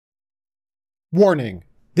Warning: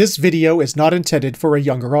 this video is not intended for a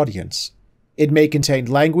younger audience. It may contain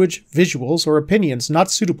language, visuals, or opinions not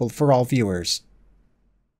suitable for all viewers.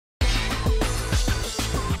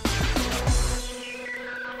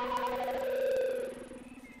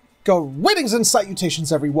 Greetings and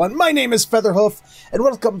salutations, everyone. My name is Featherhoof, and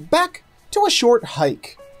welcome back to a short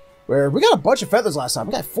hike, where we got a bunch of feathers last time.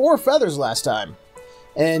 We got 4 feathers last time.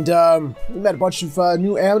 And we met a bunch of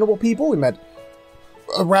new animal people. We met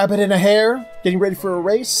a rabbit and a hare getting ready for a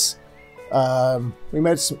race. We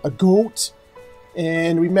met a goat,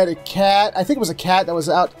 and we met a cat. I think it was a cat that was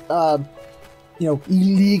out,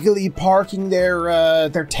 illegally parking their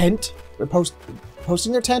tent, or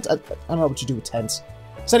posting their tent. I don't know what you do with tents.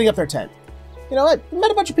 Setting up their tent. You know what? We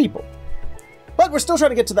met a bunch of people, but we're still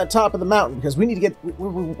trying to get to that top of the mountain because we need to get.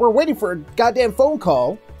 We're waiting for a goddamn phone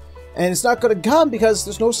call, and it's not going to come because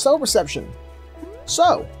there's no cell reception.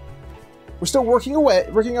 So we're still working our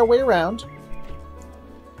way around.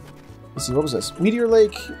 Let's see, what was this? Meteor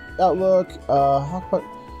Lake, Outlook, Hawkbutt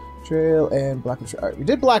Trail, and Blackwood Trail. Alright, we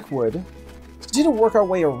did Blackwood. Let's continue to work our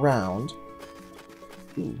way around.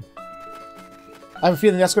 Ooh. I have a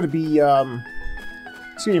feeling that's going to be, it's going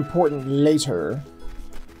to be important later.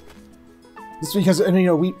 It's because, I think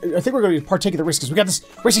we're going to partake of the risk because we got this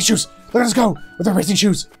racing shoes. Let us go with our racing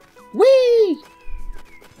shoes. Whee!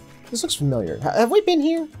 This looks familiar. Have we been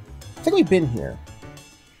here? I think we've been here.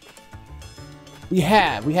 We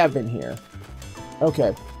have been here.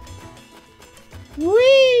 Okay.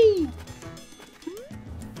 Whee!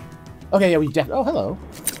 Okay, yeah, we definitely. Oh, hello.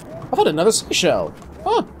 I found another seashell.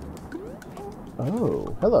 Huh.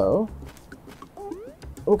 Oh, hello.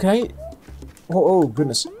 Okay. Oh,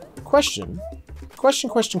 goodness. Question.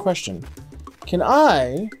 Can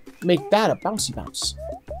I make that a bouncy bounce?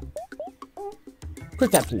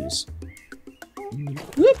 Click that, please.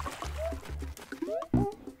 Whoop.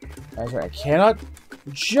 That's right, I cannot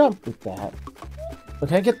jump with that. But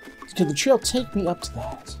can the trail take me up to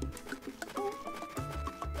that?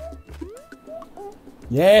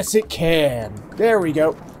 Yes, it can. There we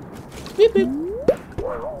go. Beep, beep.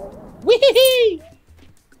 Whee!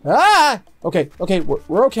 Ah! Okay,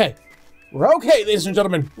 we're okay. We're okay, ladies and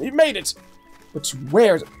gentlemen. We made it. But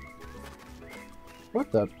where is it?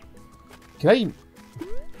 What the? Can I?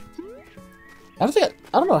 I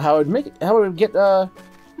don't know how I'd make it. How I would get.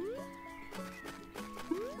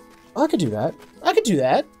 Oh, I could do that.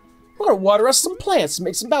 We're gonna water us some plants and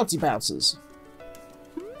make some bouncy bounces.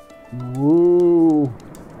 Woo!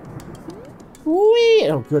 Whee!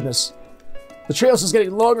 Oh goodness, the trail's just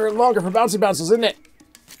getting longer and longer for bouncy bounces, isn't it?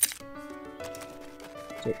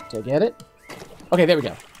 Did I get it? Okay, there we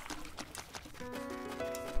go.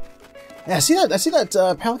 Yeah, I see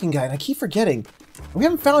that pelican guy, and I keep forgetting. We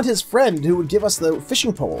haven't found his friend who would give us the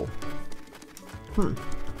fishing pole.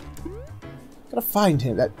 Gotta find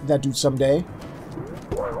him, that dude someday.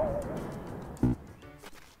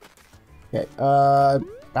 Okay,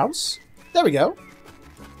 bounce? There we go.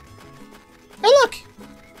 Hey, look!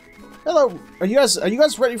 Hello, are you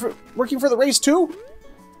guys ready for working for the race too?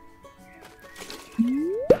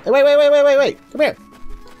 Hey, wait, come here.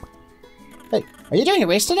 Hey, are you doing a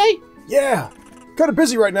race today? Yeah, kinda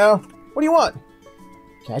busy right now. What do you want?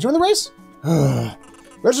 Can I join the race?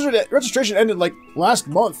 Registration ended like last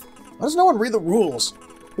month. Why does no one read the rules?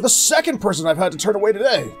 You're the second person I've had to turn away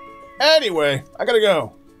today. Anyway, I gotta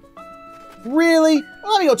go. Really?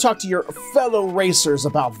 Let me go talk to your fellow racers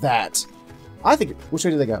about that. I think... Which way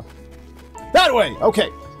do they go? That way! Okay.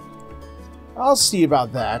 I'll see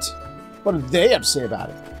about that. What do they have to say about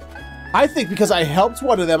it? I think because I helped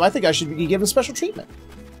one of them, I think I should be given special treatment.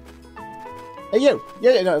 Hey, you.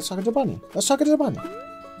 Yeah, no, let's talk to the bunny.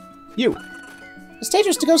 You. It's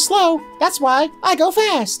dangerous to go slow. That's why I go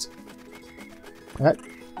fast.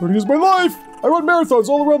 Running is my life! I run marathons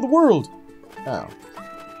all around the world! Oh.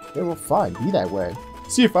 Yeah, well, fine. Be that way.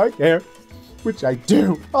 See if I care. Which I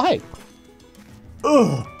do. Oh, hey.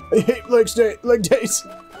 Ugh. I hate leg days.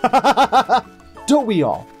 Don't we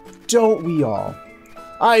all?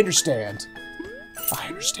 I understand.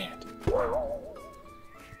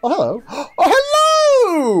 Oh, hello. Oh,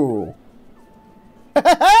 hello!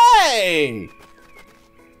 Hey!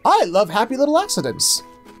 I love happy little accidents.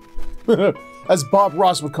 As Bob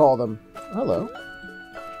Ross would call them. Hello.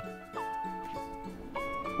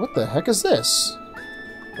 What the heck is this?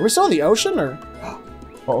 Are we still in the ocean, or?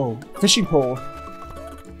 Uh-oh, fishing pole.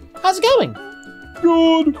 How's it going?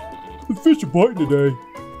 Good. The fish are biting today.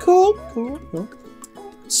 Cool.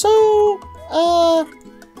 So,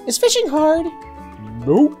 is fishing hard?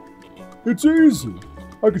 Nope. It's easy.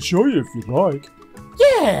 I could show you if you'd like.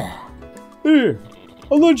 Yeah. Here,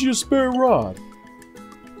 I'll lend you a spare rod.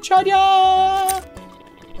 Cha-ya!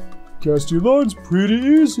 Casting your line's pretty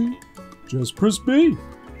easy. Just press B.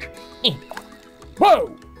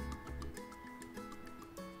 Whoa!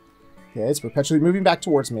 Okay, it's perpetually moving back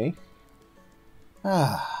towards me.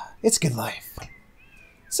 Ah, it's good life.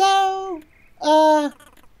 So,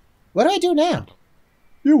 what do I do now?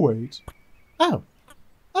 You wait. Oh,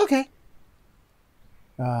 okay.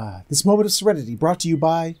 This moment of serenity brought to you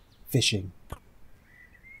by fishing.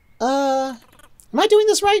 Am I doing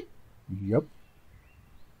this right? Yep.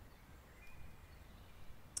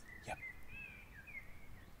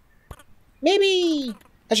 Maybe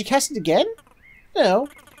I should cast it again? No.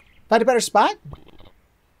 Find a better spot?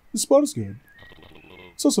 The spot is good.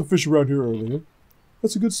 Saw some fish around here earlier.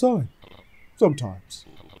 That's a good sign. Sometimes.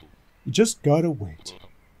 You just gotta wait.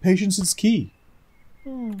 Patience is key.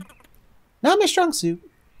 Not my strong suit.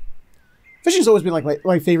 Fishing's always been like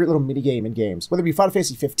my favorite little mini game in games. Whether it be Final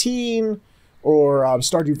Fantasy 15 or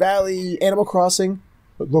Stardew Valley, Animal Crossing.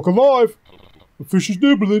 But look alive! The fish is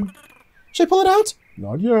nibbling. Should I pull it out?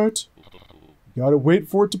 Not yet. You gotta wait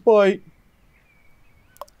for it to bite.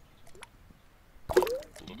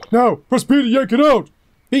 Now, press B to yank it out!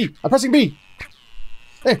 B! I'm pressing B!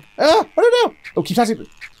 Hey, I don't know! Oh, keep tapping.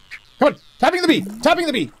 Come on, tapping the B! Tapping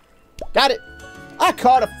the B! Got it! I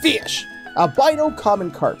caught a fish! Albino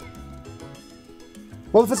common carp.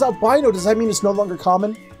 Well, if it's albino, does that mean it's no longer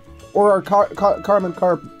common? Or are common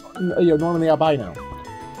carp, normally albino?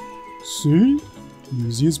 See?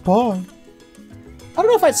 Easy as pie. I don't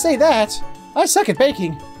know if I'd say that. I suck at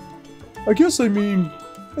baking. I guess I mean,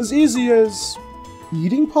 as easy as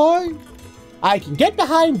eating pie? I can get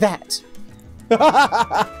behind that. Well,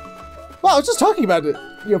 I was just talking about it,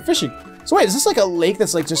 fishing. So wait, is this like a lake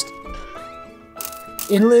that's like just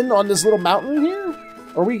inland on this little mountain here?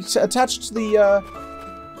 Or are we attached to the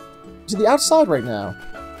outside right now?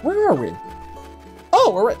 Where are we?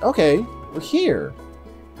 Oh, we're right. Okay, we're here.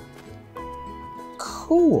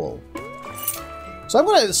 Cool. So I'm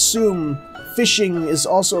going to assume fishing is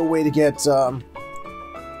also a way to get,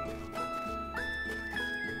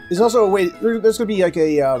 is also a way, there's going to be like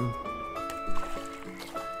a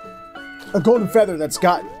golden feather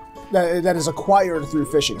that is acquired through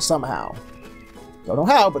fishing somehow. Don't know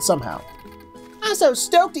how, but somehow. I'm so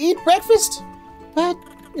stoked to eat breakfast, but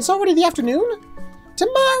it's already the afternoon.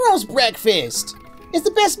 Tomorrow's breakfast is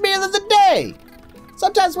the best meal of the day.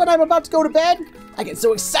 Sometimes when I'm about to go to bed, I get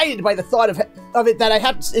so excited by the thought of it that I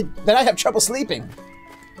have trouble sleeping.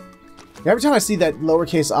 Every time I see that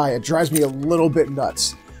lowercase I, it drives me a little bit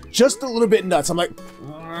nuts. Just a little bit nuts. I'm like,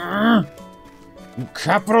 you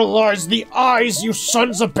capitalize the I's, you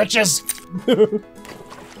sons of bitches!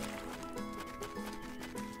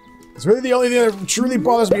 It's really the only thing that truly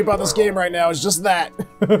bothers me about this game right now is just that.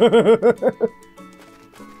 I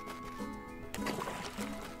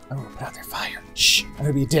don't want to put out their fire. Shh, I'm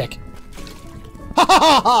gonna be a dick. Ha ha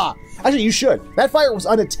ha ha! Actually, you should. That fire was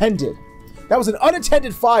unattended. That was an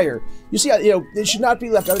unattended fire. You see, it should not be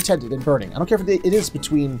left unattended and burning. I don't care if it is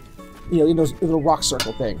between, in those little rock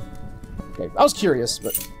circle thing. Okay, I was curious,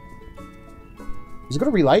 but is it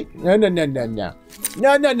gonna relight? No, no, no, no, no,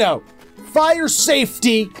 no, no, no! Fire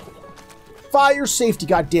safety! Fire safety,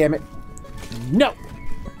 goddammit! No!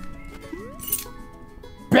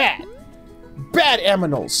 Bad! Bad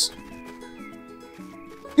aminals!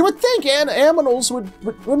 You would think aminals would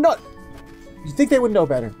not. You think they would know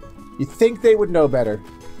better? You think they would know better?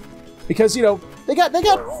 Because they got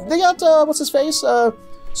what's his face?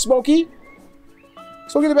 Smokey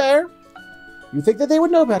the bear. You think that they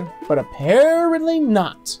would know better, but apparently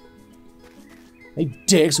not. They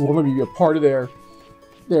dicks will let me be a part of their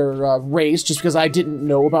race just because I didn't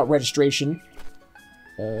know about registration.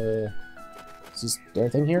 Is there a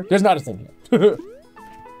thing here? There's not a thing here.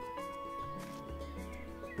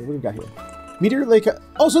 What do we got here? Meteor Lake.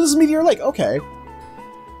 Oh, so this is Meteor Lake. Okay.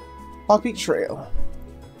 Hawk Peak Trail.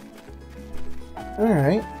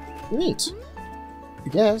 Alright. Neat. I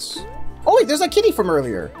guess. Oh, wait, there's that kitty from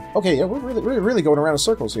earlier. Okay, yeah, we're really going around in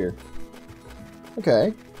circles here.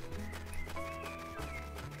 Okay.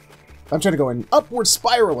 I'm trying to go in upward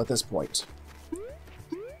spiral at this point.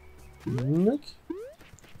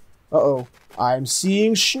 Uh-oh. I'm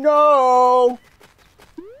seeing snow!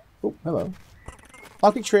 Oh, hello.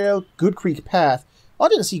 Hawk Peak Trail, Good Creek Path. Oh, I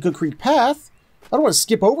didn't see Good Creek Path. I don't want to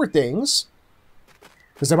skip over things.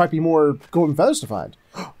 Because there might be more golden feathers to find.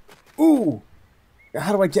 Ooh!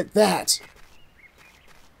 How do I get that?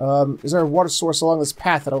 Is there a water source along this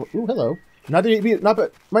path that I'll... Ooh, hello. Might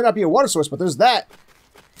not be a water source, but there's that.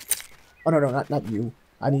 Oh, no, not you.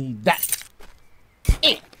 I need that.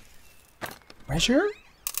 Treasure?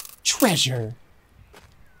 Treasure.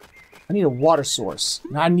 I need a water source.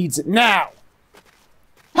 And I needs it now.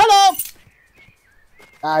 Hello!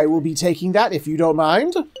 I will be taking that if you don't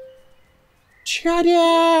mind.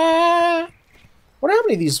 Ta-da! Wonder how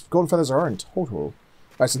many of these golden feathers are in total.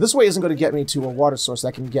 Alright, so this way isn't going to get me to a water source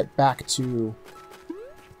that can get back to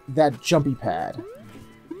that jumpy pad.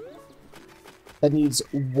 That needs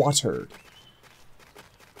watered.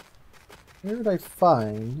 Where did I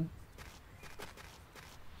find...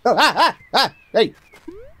 Oh, hey!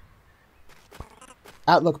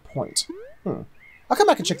 Outlook point. I'll come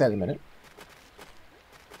back and check that in a minute.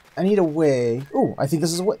 I need a way... Oh, I think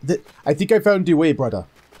this is a way... I think I found the way, brother.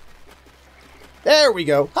 There we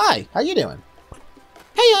go. Hi, how you doing?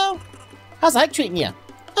 Heyo! How's the hike treating you?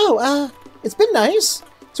 Oh, it's been nice.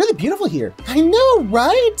 It's really beautiful here. I know,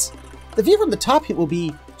 right? The view from the top here will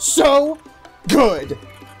be so good.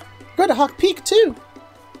 Go to Hawk Peak, too.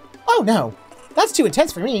 Oh, no. That's too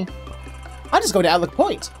intense for me. I'll just go to Outlook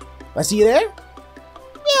Point. Will I see you there?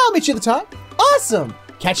 Yeah, I'll meet you at the top. Awesome.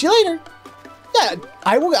 Catch you later. Yeah,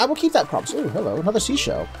 I will keep that promise. Oh, hello, another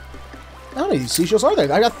seashell. How many of these seashells are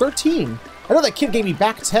there? I got 13. I know that kid gave me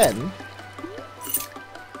back 10.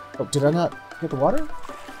 Oh, did I not get the water?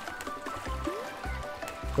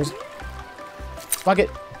 Fuck it.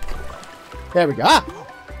 There we go. Ah!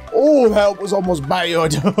 Oh, that was almost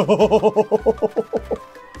bad.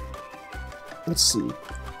 Let's see.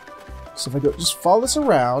 So if I go, just follow this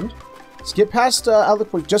around. Let's get past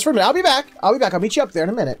Outlook Point just for a minute. I'll be back. I'll meet you up there in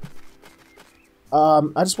a minute.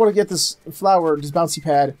 I just want to get this flower, this bouncy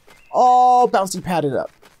pad, all bouncy padded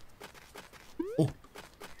up.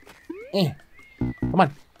 Come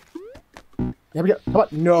on. There we go. Come on.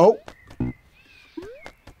 No.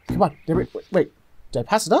 Come on. There we go. Wait. Did I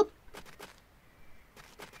pass it up?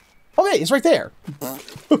 Okay, it's right there.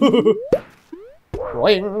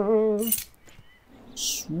 Boing.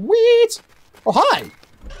 Sweet. Oh, hi.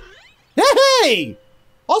 Hey!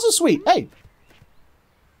 Also sweet. Hey.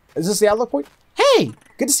 Is this the Outlook Point? Hey!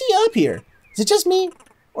 Good to see you up here. Is it just me?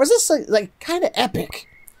 Or is this, like kind of epic?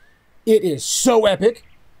 It is so epic.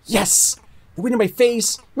 Yes! The wind in my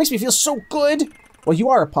face makes me feel so good. Well, you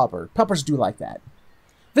are a pupper. Puppers do like that.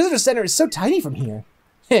 Visitor Center is so tiny from here.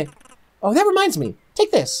 Oh, that reminds me.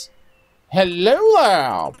 Take this. Hello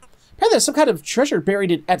there. Apparently there's some kind of treasure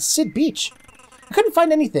buried at Sid Beach. I couldn't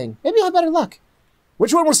find anything. Maybe I'll have better luck.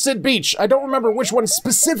 Which one was Sid Beach? I don't remember which one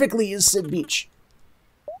specifically is Sid Beach.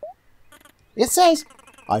 It says,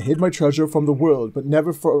 I hid my treasure from the world, but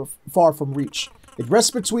never far from reach. It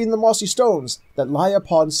rests between the mossy stones that lie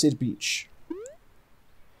upon Sid Beach.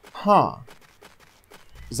 Huh.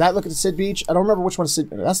 Does that look at the Sid Beach? I don't remember which one is Sid...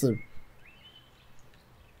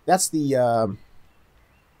 That's the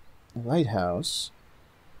lighthouse.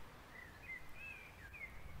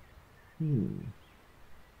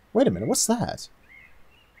 Wait a minute, what's that?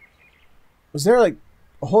 Was there, like,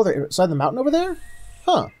 a hole there inside the mountain over there?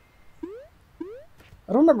 Huh.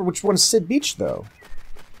 I don't remember which one is Sid Beach, though.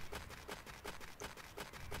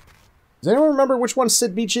 Does anyone remember which one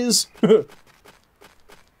Sid Beach is? Okay,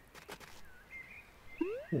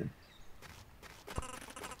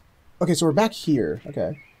 so we're back here.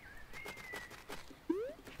 Okay.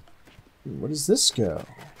 Where does this go?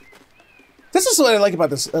 This is what I like about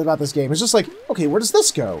this game. It's just like, okay, where does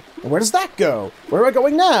this go? And where does that go? Where am I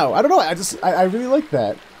going now? I don't know. I really like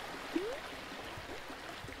that.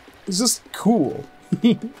 It's just cool.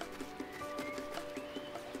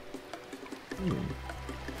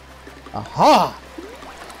 Aha!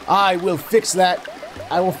 I will fix that.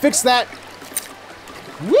 I will fix that.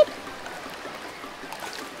 Whoop!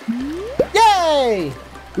 Yay!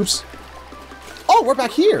 Oops. Oh, we're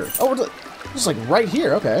back here. Oh, we're just like right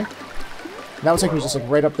here. Okay. That would take me just like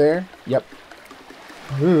right up there. Yep.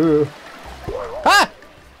 Ah!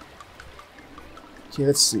 Okay,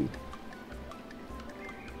 let's see.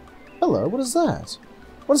 Hello, what is that?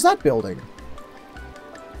 What is that building?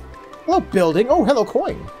 Hello, building. Oh, hello,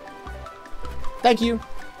 coin. Thank you.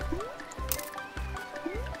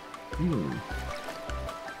 You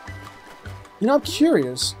know, I'm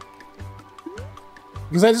curious.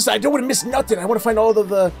 Because I don't want to miss nothing. I want to find all of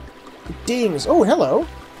the dings. Oh, hello.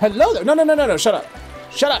 Hello there. No. Shut up.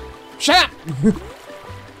 Shut up. Shut up.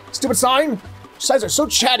 Stupid sign. Signs are so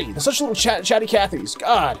chatty. They're such little chatty Cathys.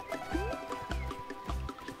 God.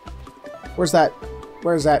 Where's that?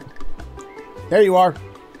 Where is that? There you are.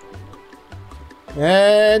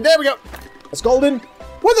 And there we go. That's golden.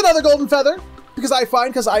 With another golden feather.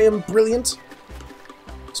 Because I am brilliant.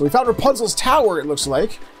 So we found Rapunzel's tower, it looks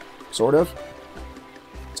like. Sort of.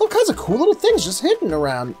 There's all kinds of cool little things just hidden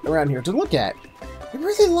around here to look at. I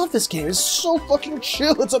really love this game. It's so fucking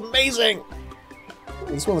chill. It's amazing.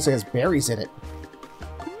 This one looks like it has berries in it.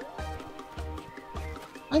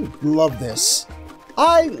 I love this.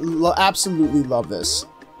 I absolutely love this.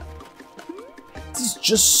 This is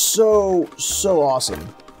just so awesome.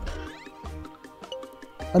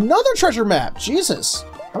 Another treasure map! Jesus!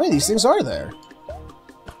 How many of these things are there?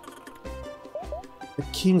 The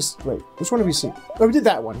King's... Wait, which one have we seen? Oh, we did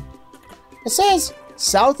that one. It says,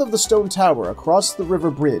 south of the stone tower, across the river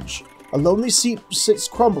bridge, a lonely seat sits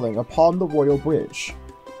crumbling upon the royal bridge.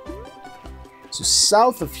 So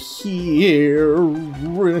south of here...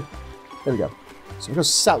 There we go. So we go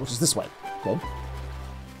south, which is this way. Okay.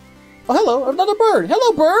 Oh, hello, another bird.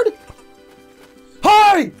 Hello, bird.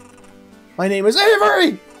 Hi! My name is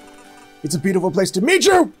Avery! It's a beautiful place to meet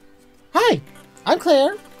you! Hi, I'm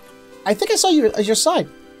Claire. I think I saw you at your side.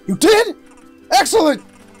 You did? Excellent!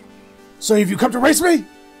 So have you come to race me?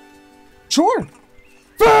 Sure.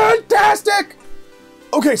 Fantastic!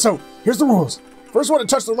 Okay, so here's the rules. First one to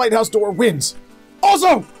touch the lighthouse door wins.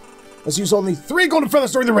 Also, let's use only 3 golden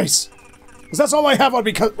feathers during the race. Because that's all I have on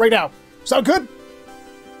me right now. Sound good?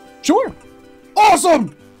 Sure.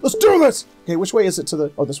 Awesome! Let's do this! Okay, which way is it to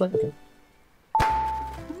the... Oh, this way? Okay.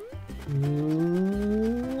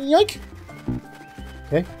 Yoink!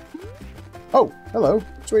 Okay. Oh, hello.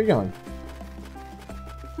 Which way are you going?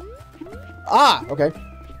 Ah, okay.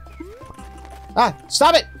 Ah,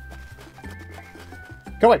 stop it!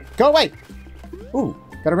 Go away! Go away! Ooh,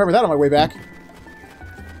 gotta remember that on my way back.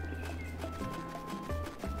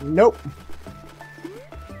 Nope.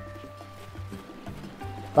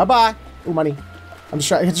 Bye-bye. Ooh, money. I'm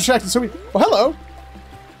distracted. So oh, hello.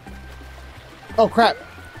 Oh, crap.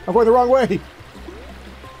 I'm going the wrong way.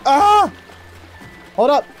 Ah! Hold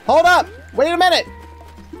up. Hold up. Wait a minute.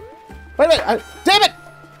 Wait a minute. Damn it.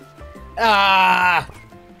 Ah!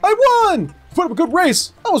 I won! Put up a good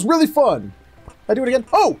race. That was really fun. I do it again.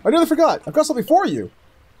 Oh, I nearly forgot. I've got something for you.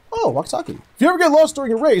 Oh, walkie-talkie. If you ever get lost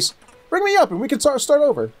during a race, bring me up and we can start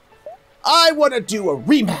over. I want to do a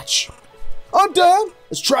rematch. I'm done.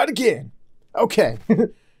 Let's try it again. Okay.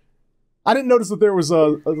 I didn't notice that there was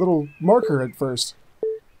a little marker at first.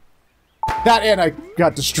 That and I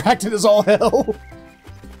got distracted as all hell.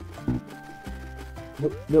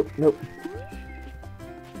 Nope, nope, nope.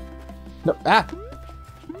 Nope, ah!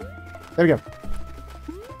 There we go.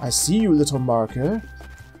 I see you, little marker.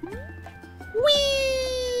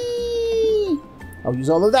 Whee! I'll use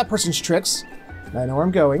all of that person's tricks. I know where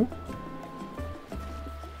I'm going.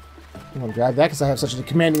 I'm gonna grab that because I have such a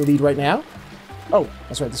commanding lead right now. Oh,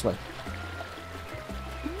 that's right, this way.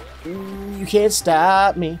 You can't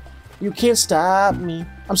stop me. You can't stop me.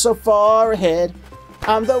 I'm so far ahead.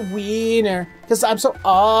 I'm the winner because I'm so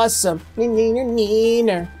awesome.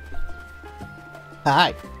 Neener.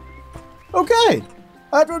 Hi. Okay.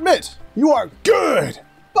 I have to admit, you are good.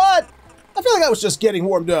 But I feel like I was just getting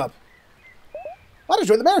warmed up. I'd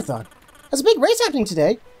enjoy the marathon. There's a big race happening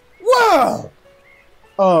today. Wow.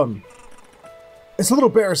 It's a little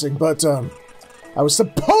embarrassing, but I was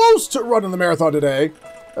supposed to run in the marathon today.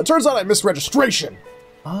 It turns out I missed registration.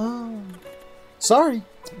 Oh. Sorry.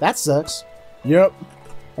 That sucks. Yep.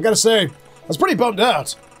 I gotta say, I was pretty bummed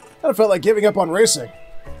out. I felt like giving up on racing.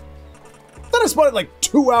 Then I spent like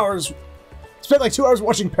 2 hours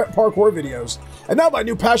watching parkour videos, and now my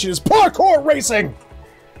new passion is parkour racing!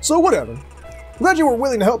 So whatever. I'm glad you were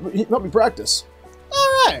willing to help me practice.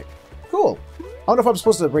 Alright, cool. I don't know if I'm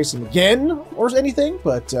supposed to race him again or anything,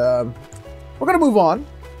 but we're gonna move on.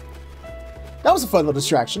 That was a fun little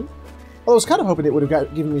distraction. Although I was kind of hoping it would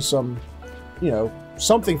have given me some, you know,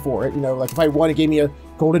 something for it. You know, like if I won, it gave me a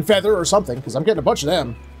golden feather or something, because I'm getting a bunch of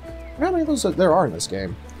them. I wonder how many of those there are in this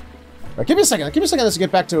game. Right, give me a second. Give me a second to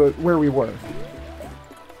get back to where we were. It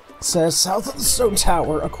says, south of the stone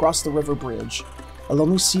tower, across the river bridge, a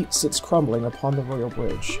lonely seat sits crumbling upon the royal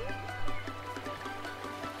bridge.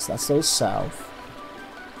 So that says south.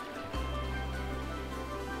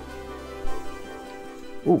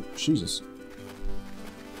 Oh, Jesus.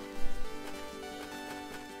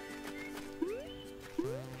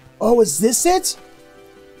 Oh, is this it?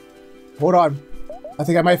 Hold on. I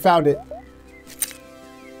think I might have found it.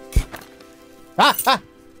 Ah! Ah!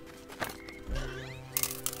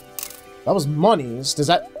 That was monies. Was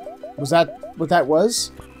that what that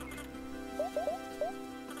was?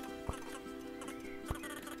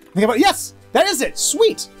 Think about it. Yes! That is it!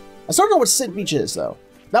 Sweet! I still don't know what Sid Beach is, though.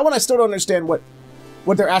 That one I still don't understand what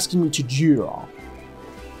they're asking me to do. I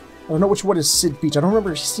don't know which one is Sid Beach. I don't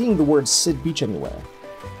remember seeing the word Sid Beach anywhere.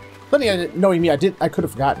 But knowing me, I could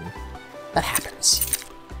have forgotten. That happens.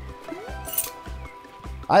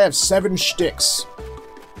 I have 7 shticks.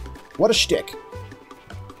 What a shtick.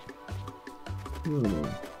 Okay,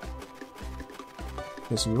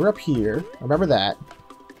 so we were up here. I remember that.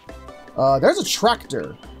 There's a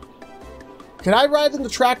tractor. Can I ride in the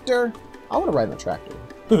tractor? I want to ride in the tractor.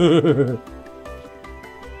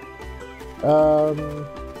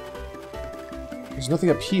 There's nothing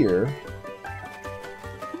up here.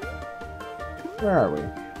 Where are we?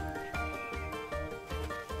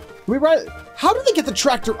 Can we ride? How did they get the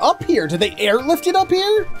tractor up here? Did they airlift it up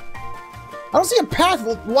here? I don't see a path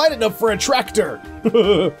wide enough for a tractor.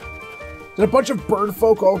 Did a bunch of bird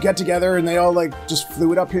folk all get together and they all, like, just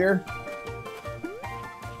flew it up here?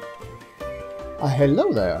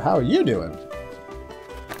 Hello there. How are you doing?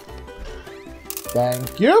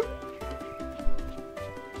 Thank you.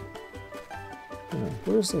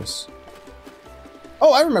 Where is this?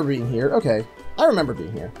 Oh, I remember being here. Okay. I remember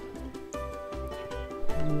being here.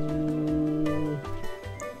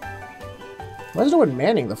 Why is no one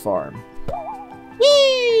manning the farm?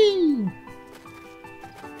 Whee!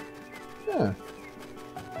 Yeah.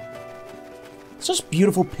 It's just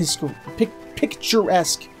beautiful,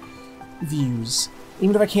 picturesque views.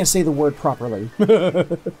 Even if I can't say the word properly.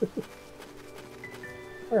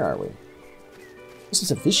 Where are we? This is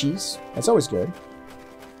some fishies. That's always good.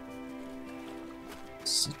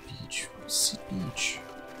 Sit beach. Sit beach.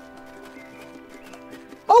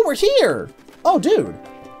 Oh, we're here! Oh, dude.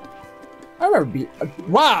 I remember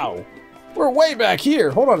wow! We're way back here.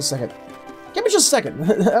 Hold on a second. Give me just a second.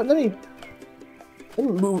 Let me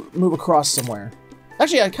move across somewhere.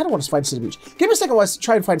 Actually, I kind of want to find Sid Beach. Give me a second while I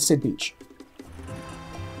try and find Sid Beach.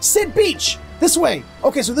 Sid Beach! This way!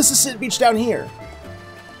 Okay, so this is Sid Beach down here.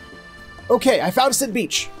 Okay, I found Sid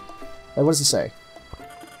Beach. Wait, what does it say?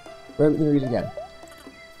 Let me read it again.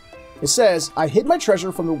 It says, I hid my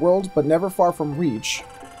treasure from the world, but never far from reach.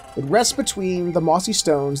 It rests between the mossy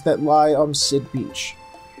stones that lie on Sid Beach.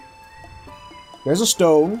 There's a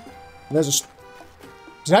stone. And there's a...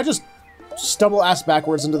 Did I just stumble ass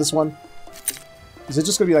backwards into this one? Is it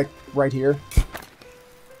just gonna be like right here?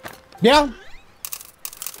 Yeah!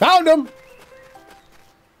 Found him!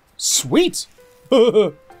 Sweet!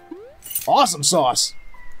 Awesome sauce!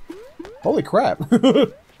 Holy crap.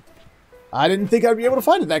 I didn't think I'd be able to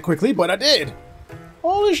find it that quickly, but I did.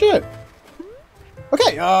 Holy shit.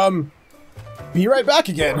 Okay, be right back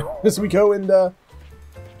again as we go and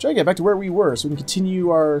try to get back to where we were so we can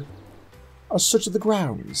continue our search of the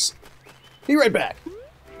grounds. Be right back.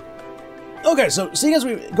 Okay, so seeing as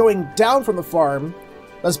we're going down from the farm,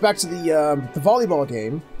 that's back to the volleyball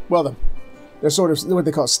game. Well, they're sort of what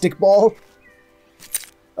they call stickball.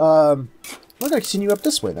 We're gonna continue up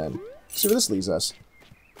this way then. See where this leads us.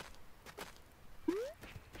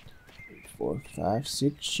 4, 5,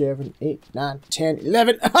 6, 7, 8, 9, 10,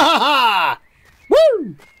 11. Ha ha!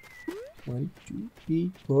 Woo! 1, 2,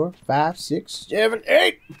 3, 4, 5, 6, 7,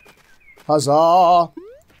 8. Huzzah!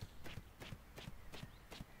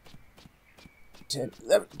 10,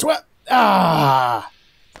 11, 12. Ah!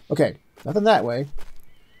 Okay, nothing that way.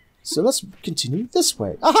 So let's continue this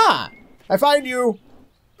way. Aha! I find you!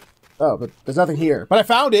 Oh, but there's nothing here. But I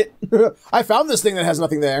found it! I found this thing that has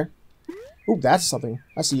nothing there. Ooh, that's something.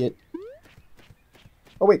 I see it.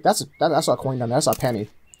 Oh wait, that's not a coin down there. That's not a penny.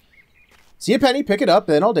 See a penny, pick it up,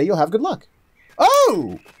 then all day you'll have good luck.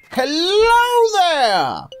 Oh! Hello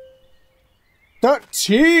there!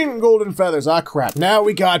 13 golden feathers. Ah, crap. Now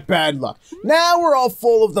we got bad luck. Now we're all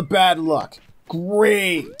full of the bad luck.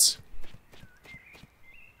 Great.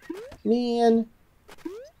 Man. I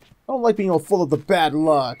don't like being all full of the bad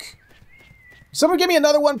luck. Someone give me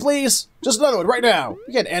another one, please. Just another one, right now.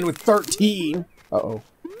 We can't end with 13. Uh-oh.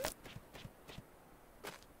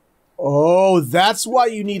 Oh, that's why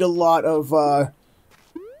you need a lot of,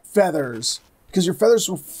 feathers. Because your feathers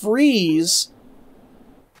will freeze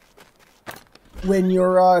when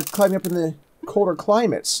you're, climbing up in the colder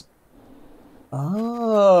climates.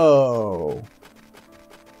 Oh.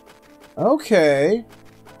 Okay.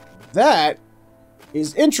 That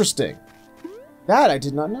is interesting. That I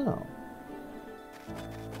did not know.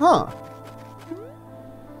 Huh.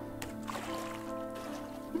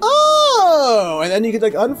 Oh! And then you could,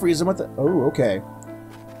 like, unfreeze them with the... Oh, okay.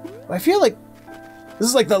 I feel like this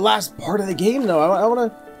is, like, the last part of the game, though. I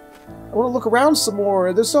want to look around some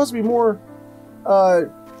more. There still has to be more,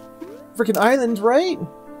 freaking island, right?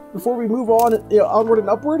 Before we move on, onward and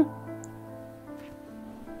upward.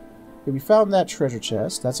 Okay, we found that treasure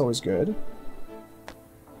chest. That's always good.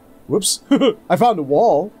 Whoops. I found a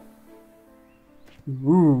wall.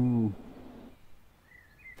 Ooh.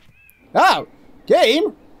 Ah!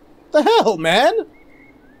 Game? The hell, man?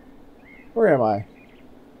 Where am I?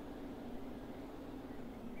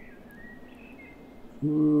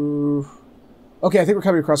 Ooh. Okay, I think we're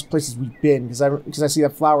coming across places we've been because I see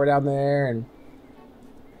that flower down there and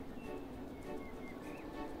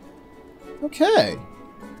Okay.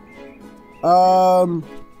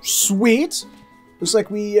 Sweet. Looks like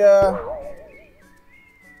we have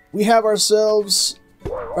ourselves...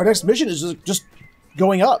 Our next mission is just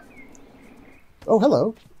going up. Oh,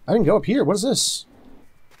 hello. I didn't go up here. What is this?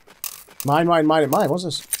 Mine, and mine. What's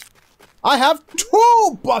this? I have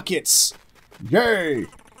 2 buckets! Yay!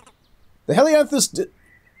 The Helianthus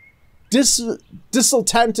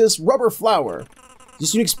Dissultantus rubber flower.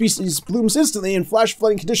 This unique species blooms instantly in flash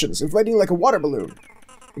flooding conditions, inflating like a water balloon.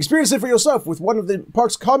 Experience it for yourself with one of the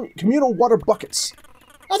park's communal water buckets.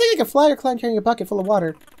 I think I could fly or climb carrying a bucket full of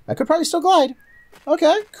water. I could probably still glide.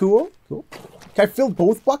 Okay, cool. Can I fill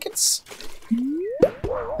both buckets?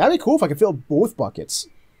 That'd be cool if I could fill both buckets.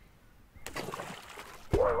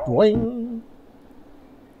 Boing.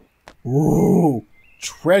 Ooh,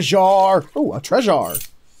 treasure. Ooh, a treasure.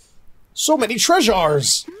 So many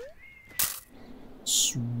treasures.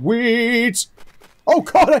 Sweet. Oh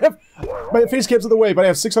god, I have... My face cam's in the way, but I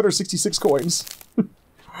have 666 coins.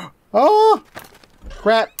 Oh,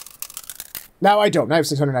 crap. Now I don't. Now I have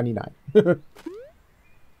 699.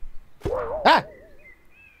 Ah!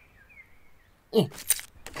 I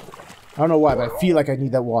don't know why, but I feel like I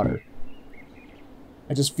need that water.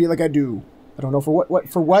 I just feel like I do. I don't know for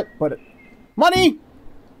what, but... Money!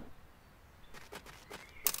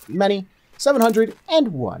 Money.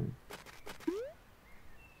 701.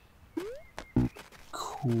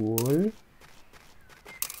 Cool.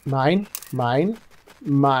 Mine.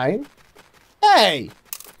 Hey!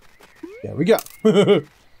 There we go. Trying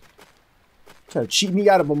to cheat me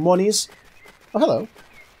out of my monies. Oh, hello.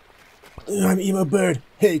 I'm Emo Bird.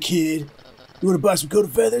 Hey, kid. You want to buy some coat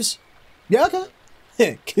of feathers? Yeah, okay.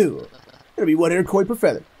 Cool. It'll be 100 coin per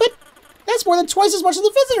feather. But that's more than twice as much as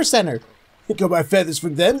the visitor center. Go buy feathers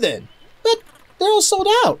from them, then. But they're all sold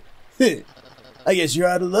out. I guess you're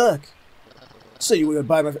out of luck. So you want to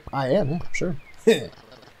buy my... I am, yeah, sure.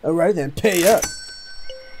 Alright then, pay up.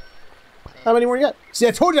 How many more you got? See,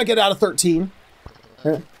 I told you I'd get out of 13.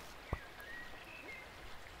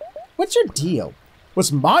 What's your deal?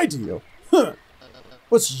 What's my deal? Huh.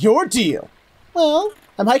 What's your deal? Well,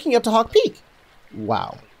 I'm hiking up to Hawk Peak.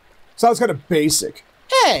 Wow. Sounds kind of basic.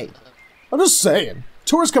 Hey! I'm just saying.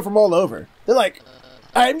 Tourists come from all over. They're like,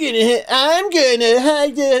 I'm gonna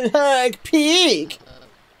hike to Hawk Peak.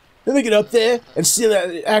 Then they get up there and see that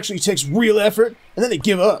it actually takes real effort, and then they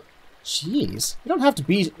give up. Jeez, you don't have to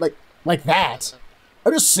be like that.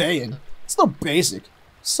 I'm just saying, it's not basic.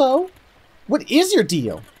 So, what is your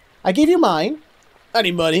deal? I gave you mine. I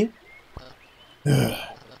need money. I'm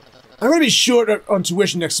gonna be short on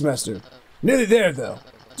tuition next semester. Nearly there, though.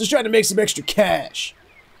 Just trying to make some extra cash.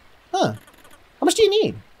 Huh. How much do you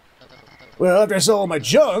need? Well, after I sell all my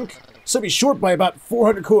junk, so I'll be short by about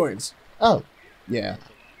 400 coins. Oh. Yeah.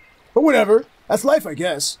 But whatever. That's life, I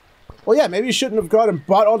guess. Well, yeah, maybe you shouldn't have gone and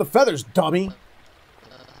bought all the feathers, dummy.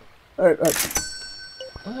 Alright.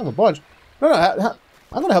 I have a bunch. No, I'm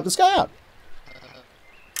gonna help this guy out.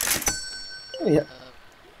 Yeah.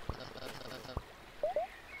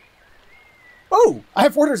 Oh! I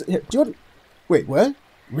have 400... Here, do you want... Wait, what?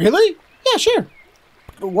 Really? Yeah, sure.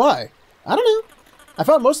 But why? I don't know. I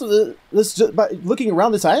found most of this just by looking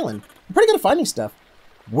around this island. I'm pretty good at finding stuff.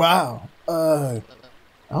 Wow. I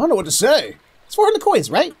don't know what to say. It's 400 coins,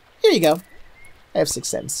 right? Here you go. I have 6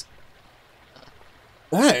 cents.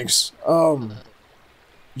 Thanks.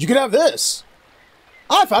 You can have this.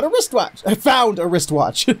 I found a wristwatch. I found a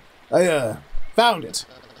wristwatch. I found it.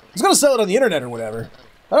 I was gonna sell it on the internet or whatever.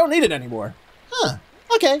 I don't need it anymore. Huh.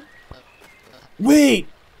 Okay. Wait.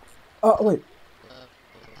 Wait.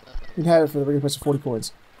 You can have it for the regular price of 40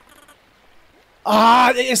 coins.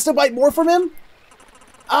 Ah, they still bite more from him?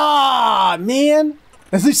 Ah, man.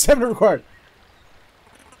 At least 7 required.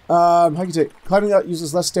 How can you take? Climbing out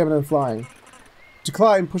uses less stamina than flying. To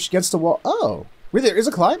climb, push against a wall. Oh. Really, there is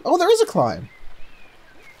a climb? Oh, there is a climb.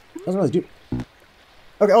 Doesn't really do...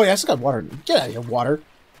 Okay, oh yeah, I still got water. Get out of here, water.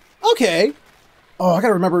 Okay. Oh, I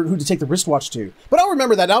gotta remember who to take the wristwatch to. But I'll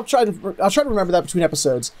remember that. I'll try to remember that between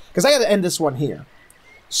episodes. Because I gotta end this one here.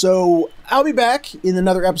 So, I'll be back in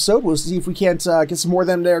another episode. We'll see if we can't get some more of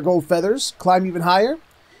them there gold feathers. Climb even higher.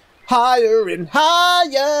 Higher and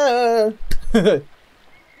higher!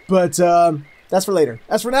 But, that's for later.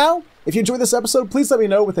 As for now, if you enjoyed this episode, please let me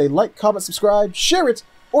know with a like, comment, subscribe, share it,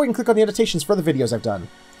 or you can click on the annotations for the videos I've done.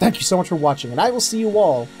 Thank you so much for watching, and I will see you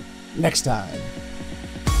all next time.